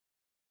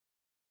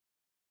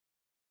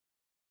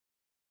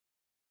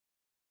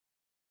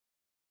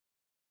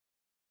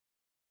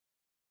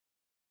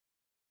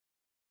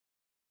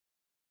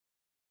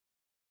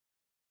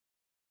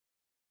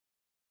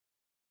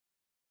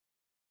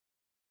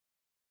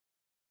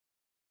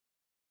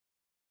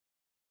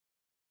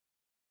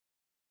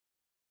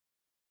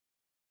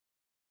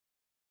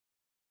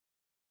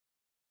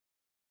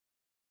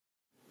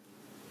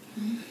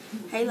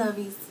Hey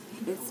lovies,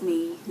 it's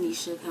me,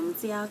 Nisha, coming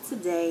to y'all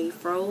today,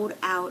 froed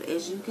out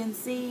as you can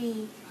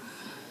see.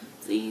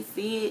 So you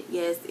see it?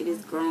 Yes, it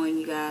is growing,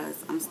 you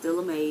guys. I'm still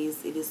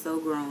amazed. It is so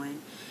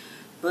growing.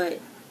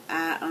 But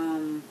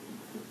I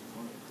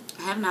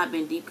have not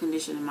been deep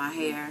conditioning my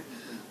hair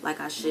like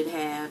I should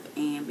have,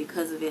 and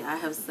because of it I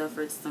have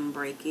suffered some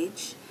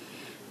breakage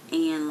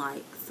and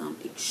like some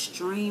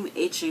extreme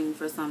itching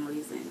for some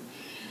reason.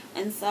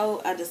 And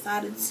so I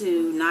decided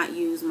to not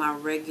use my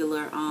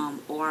regular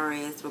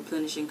ORS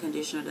replenishing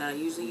conditioner that I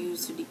usually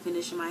use to deep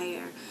condition my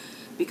hair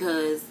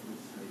because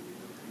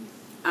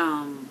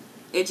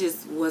it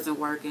just wasn't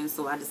working.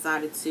 So I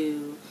decided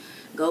to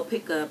go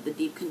pick up the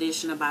deep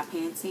conditioner by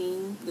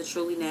Pantene, the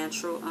Truly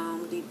Natural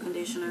deep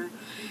conditioner,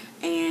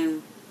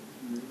 and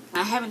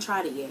I haven't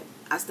tried it yet.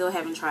 I still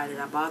haven't tried it.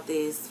 I bought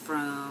this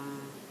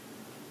from,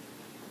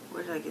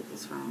 where did I get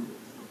this from?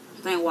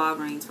 I think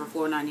Walgreens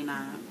for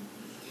 $4.99.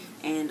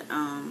 And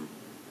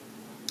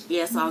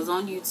yeah, so I was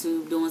on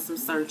YouTube doing some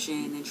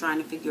searching and trying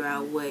to figure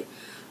out what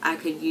I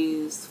could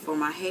use for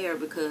my hair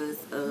because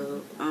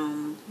of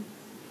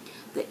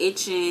the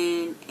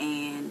itching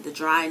and the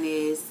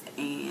dryness,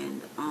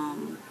 and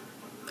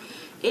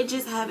it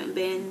just haven't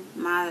been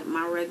my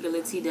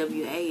regular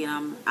TWA,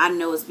 and I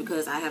know it's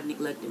because I have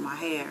neglected my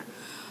hair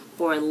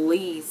for at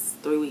least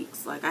 3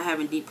 weeks. Like, I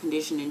haven't deep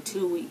conditioned in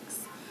 2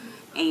 weeks,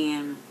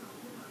 and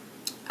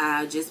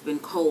I've just been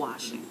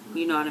co-washing.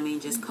 You know what I mean?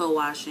 Just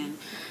co-washing.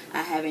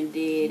 I haven't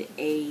did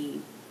a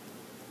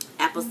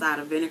apple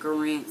cider vinegar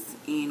rinse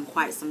in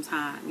quite some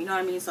time. You know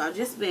what I mean? So I've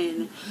just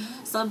been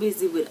so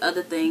busy with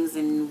other things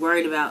and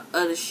worried about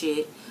other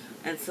shit,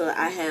 and so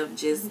I have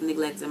just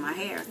neglected my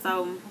hair.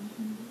 So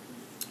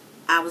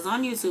I was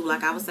on YouTube,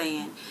 like I was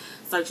saying,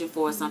 searching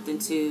for something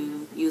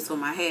to use for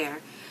my hair,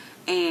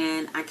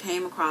 and I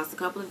came across a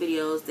couple of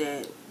videos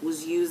that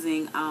was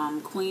using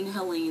Queen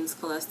Helene's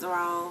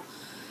cholesterol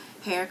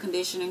hair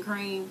conditioning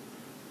cream.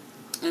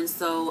 And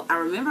so I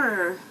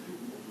remember,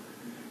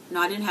 no,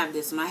 I didn't have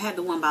this one. I had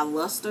the one by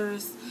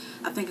Luster's.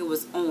 I think it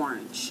was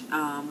orange,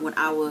 when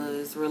I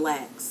was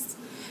relaxed,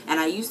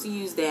 and I used to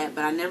use that,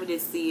 but I never did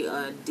see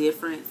a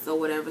difference or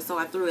whatever, so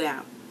I threw it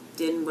out.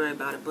 Didn't worry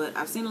about it. But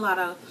I've seen a lot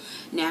of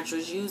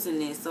naturals using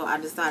this, so I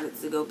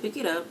decided to go pick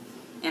it up,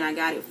 and I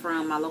got it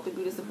from my local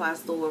beauty supply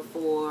store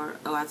for,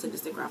 oh, I took the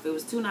sticker off, it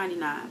was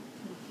 $2.99.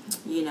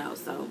 You know,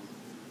 so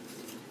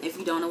if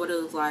you don't know what it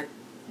looks like,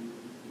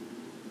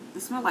 it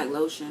smells like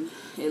lotion.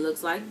 It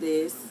looks like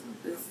this.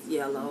 It's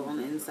yellow on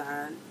the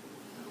inside.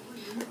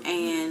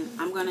 And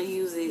I'm going to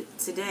use it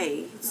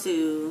today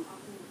to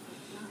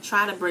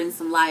try to bring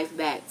some life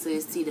back to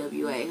his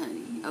TWA,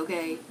 honey.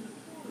 Okay?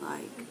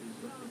 Like,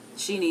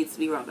 she needs to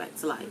be brought back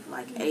to life,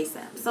 like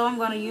ASAP. So I'm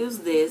going to use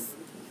this.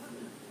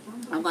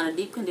 I'm going to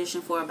deep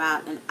condition for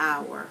about an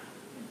hour.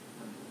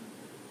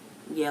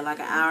 Yeah, like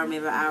an hour,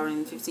 maybe an hour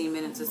and 15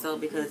 minutes or so,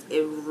 because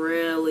it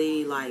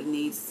really, like,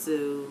 needs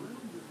to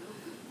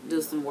do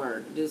some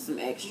work, do some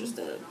extra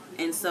stuff.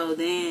 And so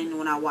then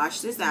when I wash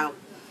this out,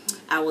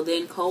 I will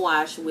then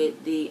co-wash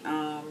with the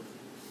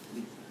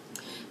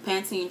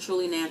Pantene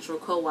Truly Natural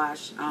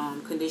Co-Wash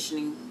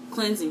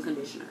cleansing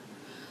conditioner.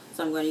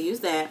 So I'm going to use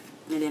that,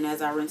 and then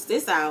as I rinse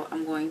this out,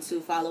 I'm going to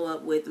follow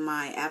up with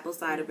my apple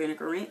cider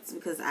vinegar rinse,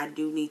 because I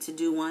do need to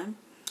do one,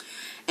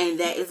 and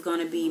that is going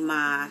to be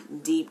my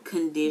deep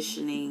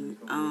conditioning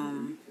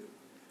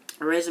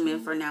regimen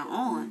for now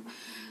on.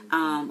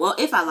 Well,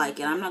 if I like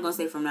it. I'm not going to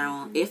say from now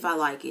on. If I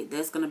like it,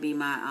 that's going to be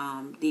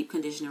my deep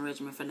conditioning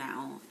regimen for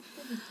now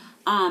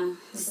on.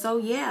 So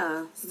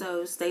yeah.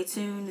 So stay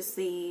tuned to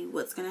see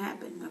what's going to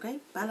happen. Okay?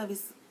 Bye,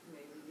 lovies.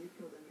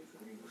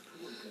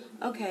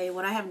 Okay,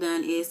 what I have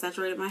done is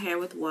saturated my hair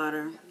with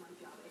water.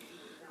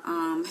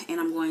 And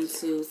I'm going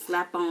to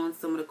slap on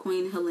some of the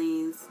Queen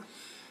Helene's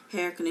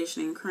hair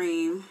conditioning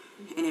cream.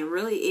 And it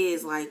really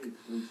is like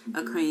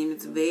a cream.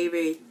 It's very,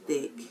 very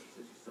thick.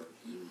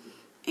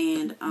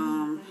 And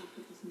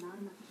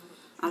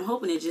I'm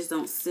hoping it just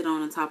don't sit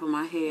on the top of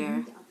my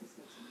hair.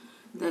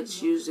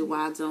 That's usually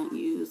why I don't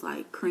use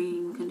like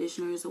cream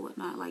conditioners or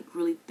whatnot, like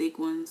really thick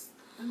ones,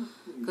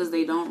 because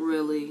they don't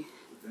really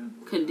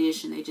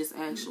condition. They just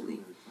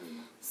actually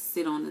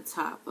sit on the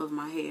top of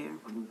my hair.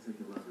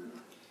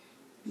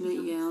 But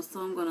yeah, so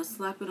I'm gonna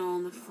slap it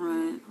on the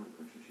front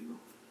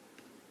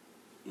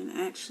and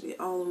actually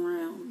all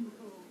around.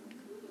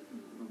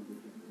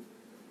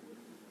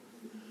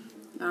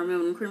 I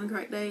remember them cream and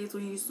crack days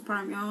when you used to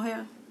perm your own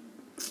hair?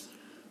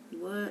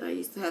 What? I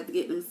used to have to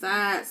get them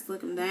sides,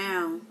 slick them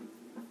down.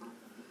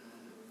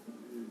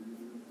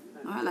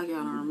 Alright, like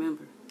y'all don't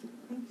remember.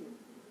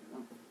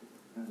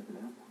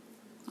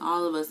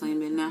 All of us ain't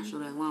been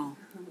natural that long.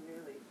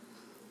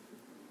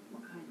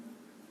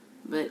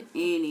 But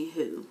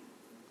anywho.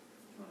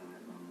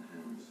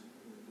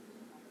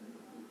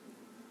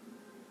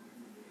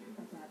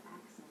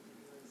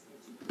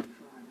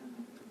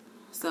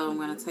 So I'm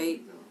going to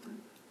take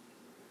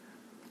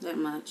that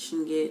much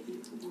and get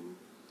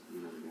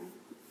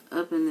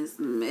up in this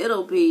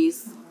middle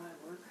piece,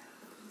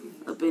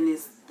 up in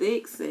this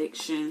thick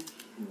section,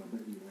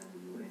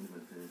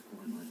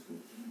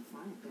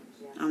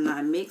 I'm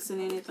not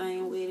mixing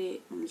anything with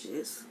it. I'm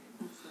just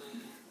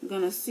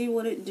gonna see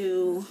what it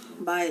do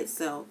by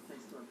itself.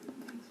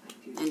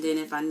 And then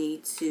if I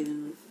need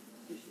to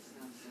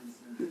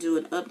do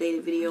an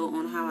updated video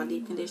on how I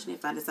deep condition,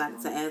 if I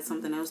decided to add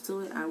something else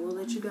to it, I will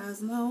let you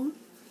guys know.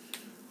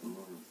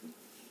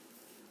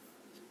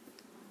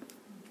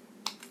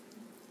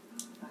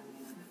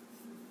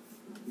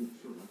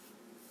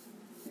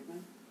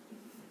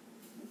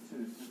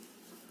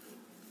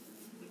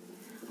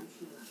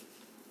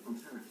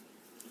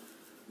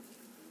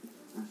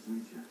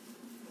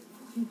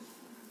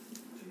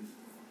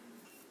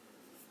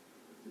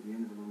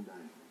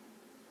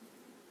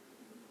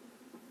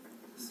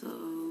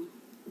 So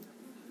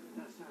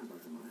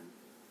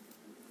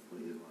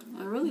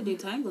it really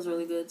detangles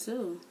really good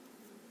too.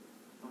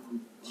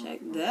 Check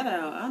that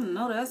out. I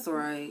know that's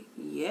right.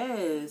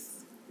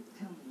 Yes.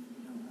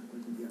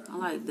 I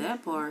like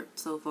that part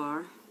so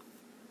far.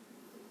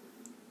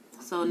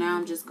 So now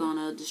I'm just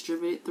gonna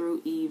distribute it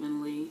through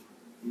evenly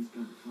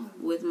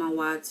with my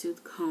wide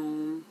tooth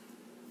comb.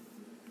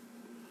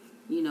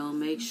 You know,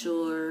 make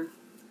sure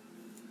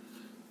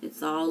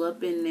it's all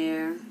up in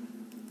there.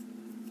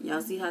 Y'all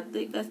see how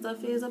thick that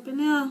stuff is up in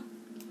there?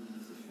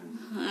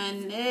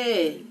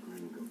 Honey.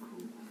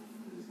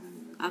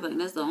 I think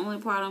that's the only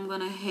part I'm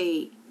gonna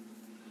hate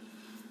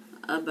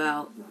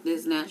about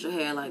this natural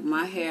hair. Like,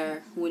 my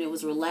hair, when it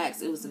was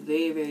relaxed, it was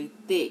very, very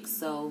thick.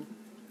 So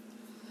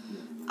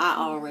I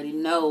already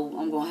know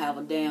I'm gonna have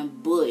a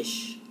damn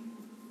bush.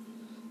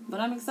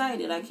 But I'm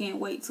excited. I can't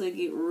wait till it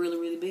get really,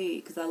 really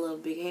big, because I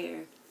love big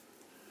hair.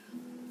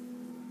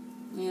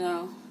 You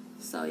know?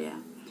 So yeah.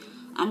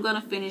 I'm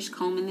gonna finish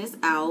combing this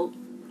out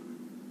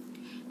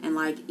and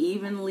like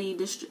evenly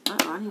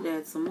I need to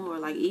add some more.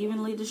 Like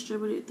evenly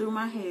distribute it through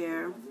my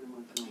hair.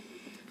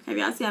 Have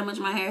y'all seen how much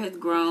my hair has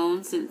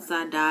grown since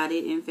I dyed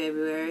it in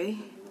February?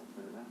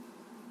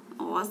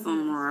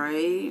 Awesome,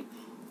 right?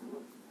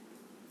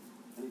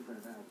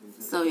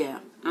 So yeah,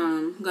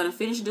 I'm gonna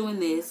finish doing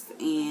this,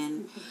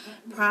 and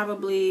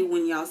probably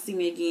when y'all see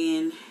me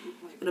again,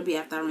 it'll be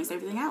after I rinse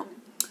everything out.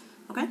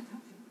 Okay?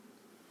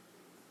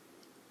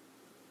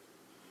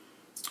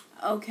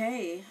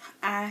 Okay,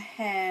 I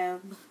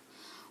have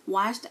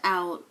washed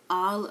out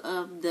all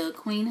of the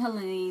Queen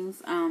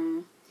Helene's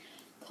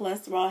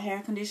cholesterol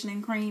hair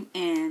conditioning cream,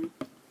 and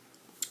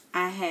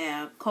I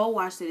have cold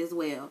washed it as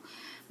well.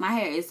 My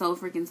hair is so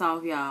freaking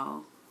soft,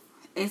 y'all.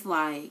 It's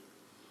like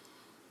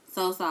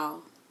so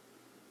soft.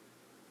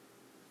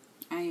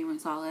 I ain't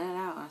rinsed all that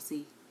out, I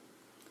see.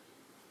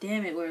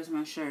 Damn it, where's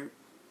my shirt?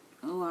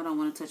 Oh, I don't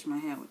want to touch my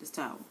hair with this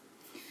towel.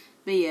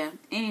 But yeah,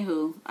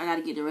 anywho, I got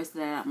to get the rest of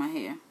that out of my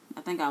hair.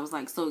 I think I was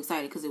like so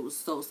excited because it was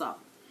so soft.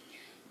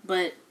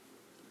 But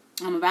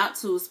I'm about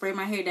to spray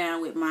my hair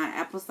down with my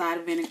apple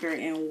cider vinegar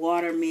and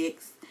water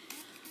mix,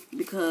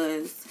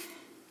 because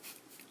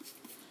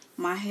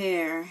my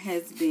hair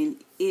has been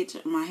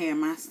itching.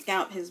 My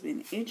scalp has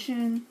been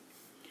itching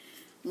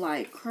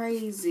like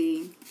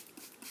crazy.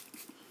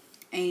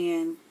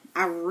 And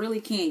I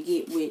really can't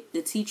get with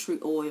the tea tree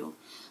oil.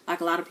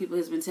 Like, a lot of people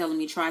has been telling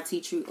me try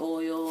tea tree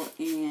oil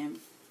and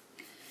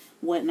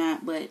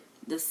whatnot, but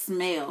the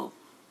smell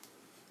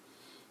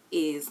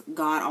is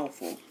god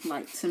awful.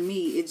 Like, to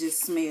me, it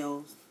just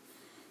smells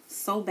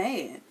so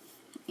bad,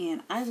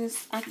 and I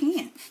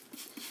can't.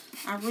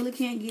 I really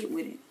can't get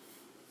with it.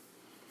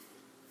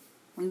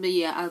 But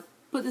yeah, I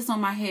put this on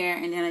my hair,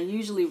 and then I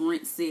usually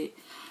rinse it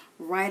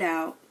right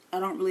out. I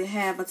don't really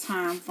have a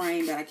time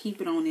frame, but I keep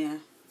it on there.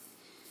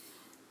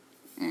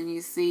 And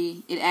you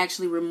see, it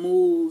actually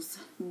removes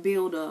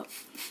buildup,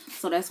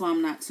 so that's why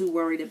I'm not too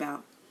worried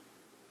about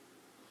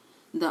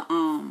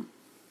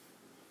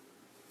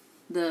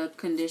the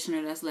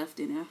conditioner that's left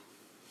in there.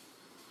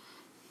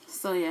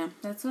 So yeah,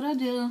 that's what I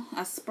do.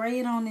 I spray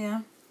it on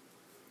there,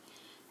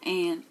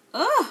 and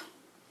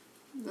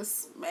the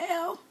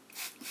smell,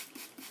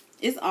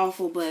 it's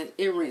awful, but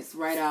it rinses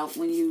right out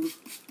when you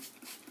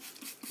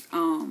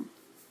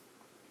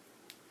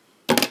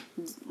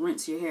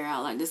rinse your hair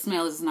out. Like, the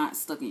smell is not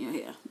stuck in your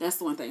hair. That's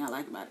the one thing I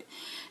like about it.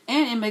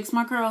 And it makes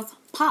my curls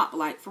pop,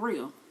 like, for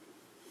real.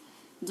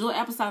 Do an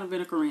apple cider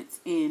vinegar rinse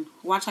and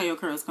watch how your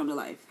curls come to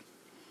life.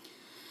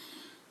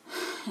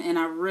 And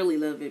I really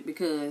love it,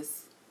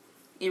 because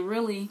it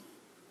really,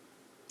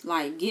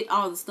 like, get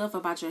all the stuff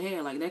about your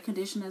hair. Like, that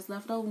conditioner that's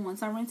left over,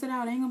 once I rinse it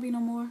out, it ain't gonna be no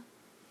more.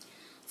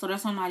 So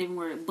that's why I'm not even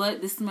worried.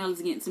 But this smell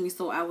is getting to me,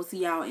 so I will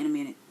see y'all in a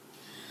minute.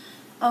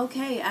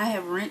 Okay, I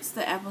have rinsed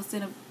the apple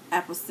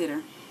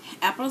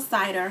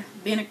cider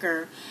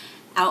vinegar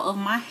out of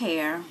my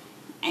hair,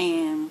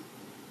 and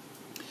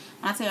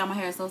when I tell y'all my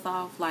hair is so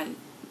soft, like,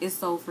 it's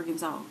so freaking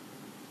soft.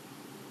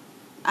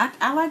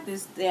 I like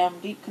this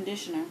deep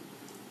conditioner.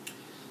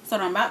 So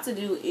what I'm about to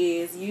do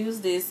is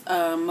use this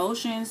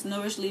Motions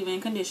Nourish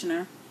Leave-In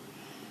Conditioner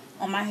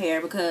on my hair,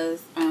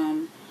 because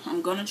I'm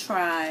gonna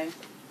try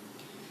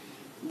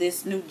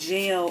this new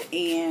gel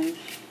and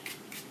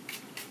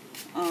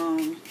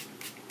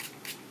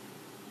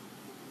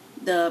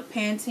the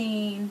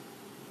Pantene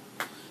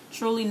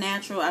Truly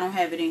Natural. I don't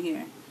have it in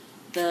here.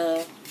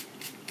 The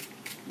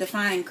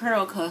Define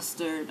Curl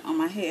Custard on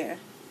my hair.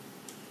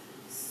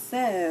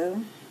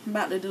 So, I'm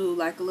about to do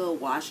like a little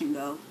wash and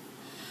go.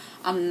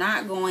 I'm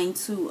not going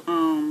to,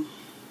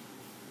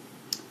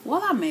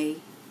 well, I may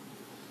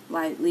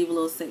like leave a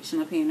little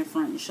section up here in the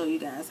front and show you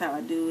guys how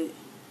I do it.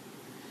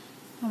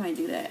 I might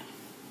do that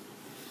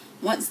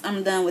once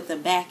I'm done with the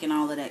back and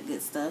all of that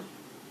good stuff.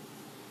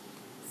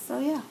 So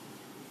yeah,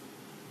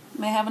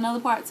 may have another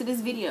part to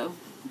this video.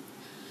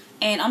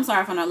 And I'm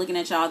sorry if I'm not looking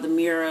at y'all. The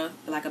mirror,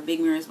 like a big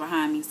mirror, is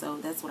behind me, so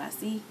that's what I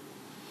see.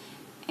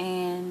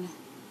 And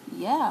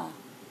yeah,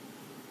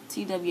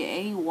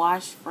 TWA,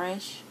 wash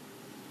fresh.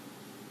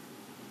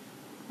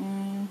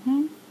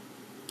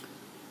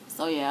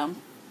 So yeah, I'm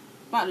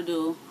about to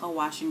do a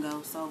wash and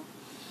go. So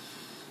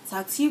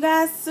talk to you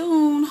guys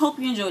soon. Hope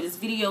you enjoyed this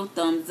video.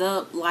 Thumbs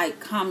up,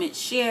 like, comment,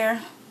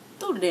 share.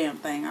 Do the damn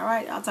thing.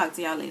 Alright, I'll talk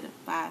to y'all later.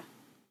 Bye.